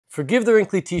Forgive the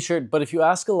wrinkly t-shirt, but if you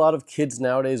ask a lot of kids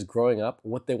nowadays growing up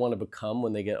what they want to become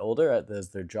when they get older, as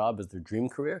their job, as their dream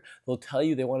career, they'll tell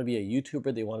you they want to be a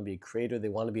YouTuber, they want to be a creator, they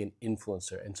want to be an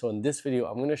influencer. And so in this video,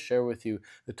 I'm going to share with you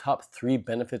the top 3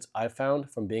 benefits I found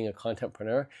from being a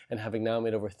contentpreneur and having now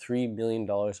made over $3 million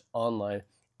online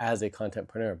as a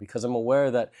contentpreneur. Because I'm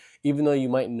aware that even though you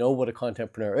might know what a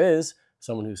contentpreneur is,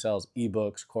 someone who sells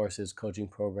ebooks, courses, coaching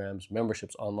programs,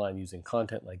 memberships online using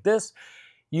content like this,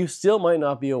 you still might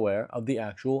not be aware of the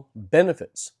actual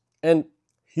benefits. And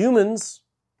humans,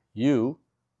 you,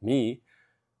 me,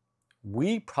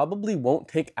 we probably won't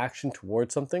take action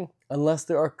towards something unless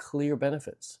there are clear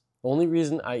benefits. The only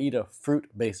reason I eat a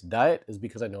fruit-based diet is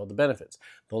because I know the benefits.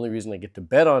 The only reason I get to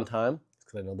bed on time is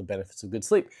because I know the benefits of good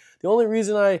sleep. The only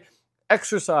reason I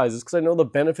exercise is because I know the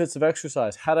benefits of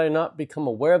exercise. Had I not become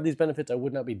aware of these benefits, I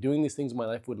would not be doing these things. My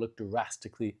life would look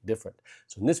drastically different.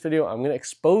 So in this video, I'm going to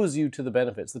expose you to the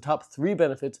benefits, the top 3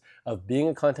 benefits of being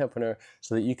a contentpreneur,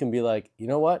 so that you can be like, you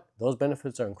know what? Those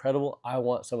benefits are incredible. I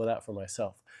want some of that for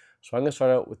myself. So I'm going to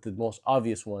start out with the most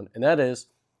obvious one, and that is,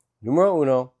 numero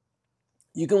uno,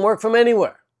 you can work from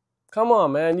anywhere. Come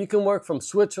on, man. You can work from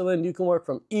Switzerland. You can work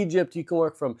from Egypt. You can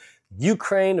work from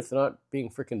Ukraine if they're not being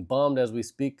freaking bombed as we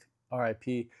speak. RIP,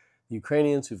 the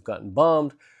Ukrainians who've gotten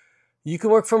bombed. You can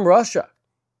work from Russia.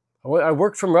 I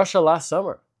worked from Russia last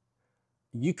summer.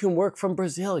 You can work from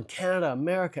Brazil and Canada,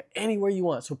 America, anywhere you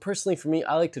want. So personally for me,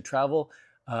 I like to travel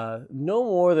no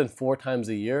more than 4 times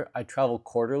a year. I travel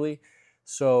quarterly.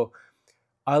 So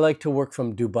I like to work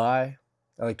from Dubai.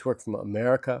 I like to work from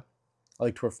America. I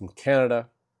like to work from Canada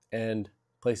and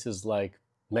places like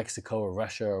Mexico or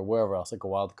Russia or wherever else, like a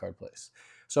wildcard place.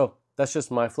 So that's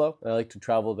just my flow. I like to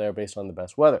travel there based on the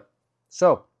best weather.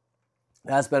 So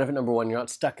that's benefit number 1. You're not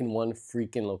stuck in one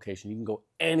freaking location. You can go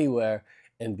anywhere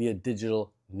and be a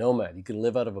digital nomad. You can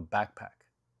live out of a backpack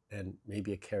and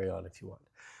maybe a carry-on if you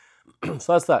want.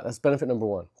 So that's that. That's benefit number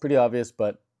 1. Pretty obvious,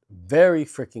 but very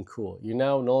freaking cool. You're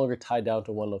now no longer tied down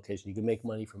to one location. You can make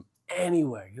money from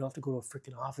anywhere. You don't have to go to a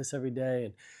freaking office every day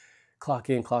and clock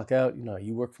in, clock out. You know,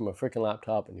 you work from a freaking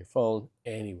laptop and your phone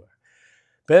anywhere.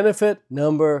 Benefit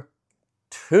number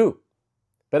 2.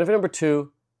 Benefit number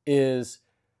 2 is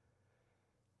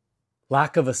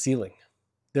lack of a ceiling.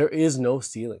 There is no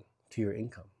ceiling to your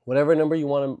income. Whatever number you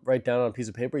want to write down on a piece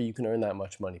of paper, you can earn that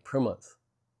much money per month.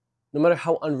 No matter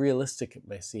how unrealistic it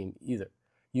may seem either.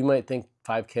 You might think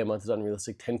 5K a month is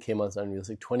unrealistic, 10K a month is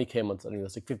unrealistic, 20K a month is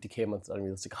unrealistic, 50K a month is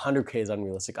unrealistic, 100K is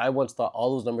unrealistic. I once thought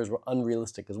all those numbers were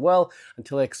unrealistic as well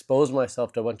until I exposed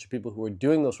myself to a bunch of people who were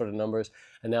doing those sort of numbers,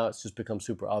 and now it's just become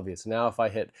super obvious. Now if I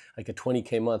hit like a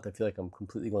 20K month, I feel like I'm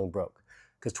completely going broke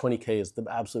because 20K is the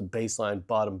absolute baseline,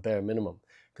 bottom, bare minimum.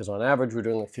 Because on average, we're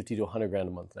doing like 50 to 100 grand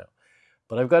a month now.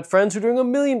 But I've got friends who are doing $1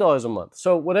 million a month.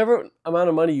 So whatever amount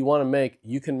of money you want to make,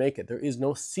 you can make it. There is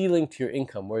no ceiling to your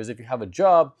income. Whereas if you have a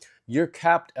job, you're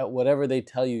capped at whatever they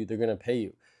tell you they're going to pay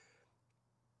you.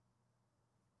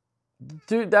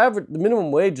 Dude, the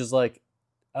minimum wage is like,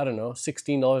 I don't know,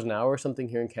 $16 an hour or something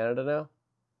here in Canada now.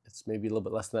 It's maybe a little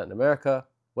bit less than that in America,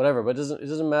 whatever. But it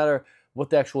doesn't matter what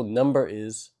the actual number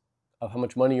is of how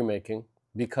much money you're making,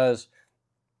 because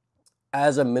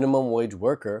as a minimum wage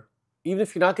worker, even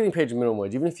if you're not getting paid your minimum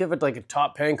wage, even if you have like a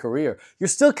top paying career, you're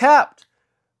still capped.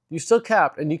 You're still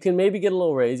capped, and you can maybe get a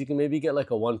little raise. You can maybe get like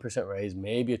a 1% raise,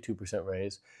 maybe a 2%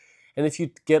 raise. And if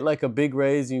you get like a big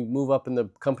raise, you move up in the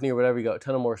company or whatever, you got a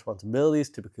ton of more responsibilities,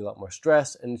 typically a lot more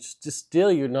stress, and it's just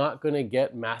still you're not going to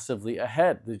get massively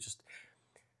ahead.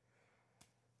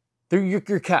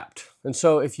 You're capped. And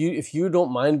so if you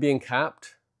don't mind being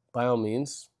capped, by all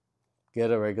means, get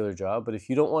a regular job. But if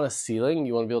you don't want a ceiling,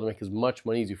 you want to be able to make as much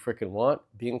money as you freaking want,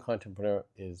 being a contentpreneur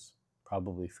is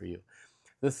probably for you.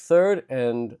 The third,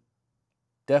 and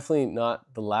definitely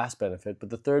not the last benefit, but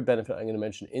the third benefit I'm going to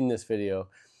mention in this video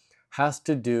has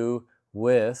to do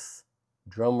with,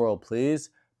 drumroll please,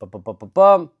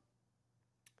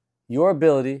 your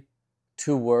ability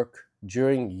to work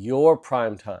during your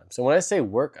prime time. So when I say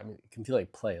work, I mean, it can feel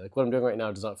like play. Like what I'm doing right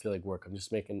now does not feel like work. I'm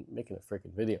just making a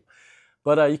freaking video.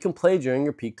 But you can play during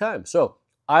your peak time. So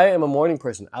I am a morning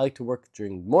person. I like to work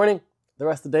during the morning. The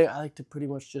rest of the day, I like to pretty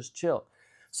much just chill.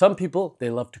 Some people, they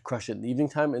love to crush it in the evening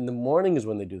time. In the morning is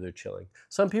when they do their chilling.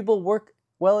 Some people work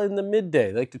well in the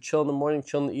midday. They like to chill in the morning,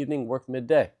 chill in the evening, work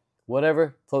midday.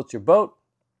 Whatever floats your boat.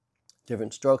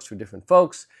 Different strokes for different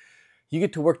folks. You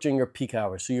get to work during your peak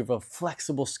hours. So you have a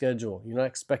flexible schedule. You're not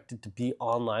expected to be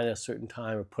online at a certain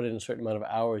time or put in a certain amount of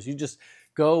hours. You just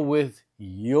go with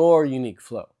your unique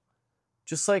flow.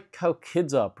 Just like how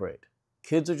kids operate.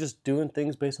 Kids are just doing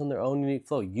things based on their own unique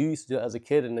flow. You used to do it as a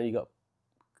kid, and then you got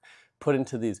put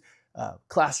into these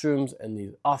classrooms and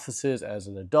these offices as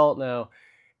an adult now,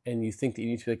 and you think that you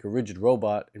need to be like a rigid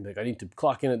robot and be like, I need to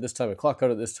clock in at this time and clock out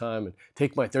at this time and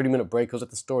take my 30-minute break. I was at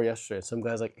the store yesterday and some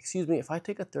guy's like, excuse me, if I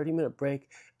take a 30-minute break,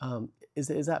 is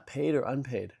that paid or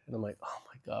unpaid? And I'm like, oh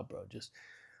my God, bro,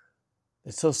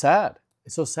 it's so sad.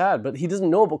 It's so sad. But he doesn't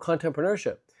know about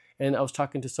contentpreneurship. And I was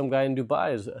talking to some guy in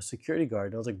Dubai as a security guard.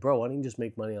 And I was like, bro, why don't you just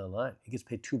make money online? He gets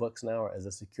paid $2 an hour as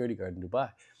a security guard in Dubai.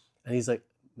 And he's like,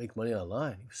 make money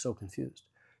online? He was so confused.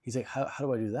 He's like, how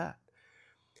do I do that?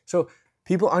 So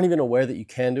people aren't even aware that you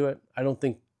can do it. I don't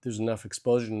think there's enough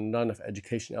exposure and not enough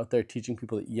education out there teaching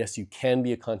people that, yes, you can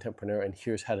be a contentpreneur and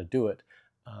here's how to do it.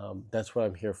 That's what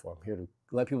I'm here for. I'm here to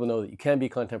let people know that you can be a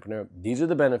contentpreneur. These are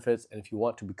the benefits. And if you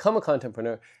want to become a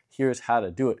contentpreneur, here's how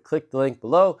to do it. Click the link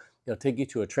below. It'll take you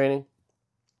to a training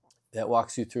that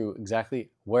walks you through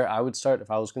exactly where I would start if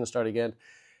I was going to start again,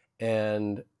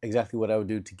 and exactly what I would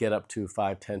do to get up to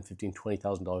 $5,000, $10,000, $15,000,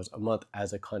 $20,000 a month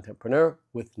as a contentpreneur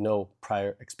with no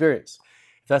prior experience.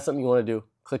 If that's something you want to do,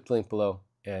 click the link below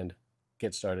and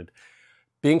get started.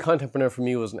 Being a contentpreneur for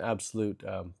me was an absolute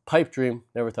pipe dream.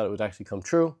 Never thought it would actually come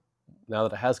true. Now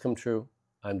that it has come true,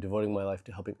 I'm devoting my life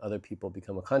to helping other people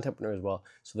become a contentpreneur as well,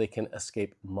 so they can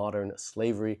escape modern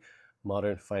slavery,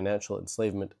 modern financial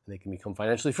enslavement, and they can become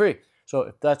financially free. So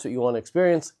if that's what you want to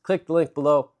experience, click the link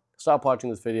below, stop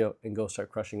watching this video, and go start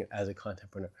crushing it as a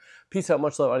contentpreneur. Peace out,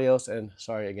 much love, adios, and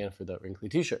sorry again for the wrinkly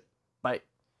t-shirt. Bye.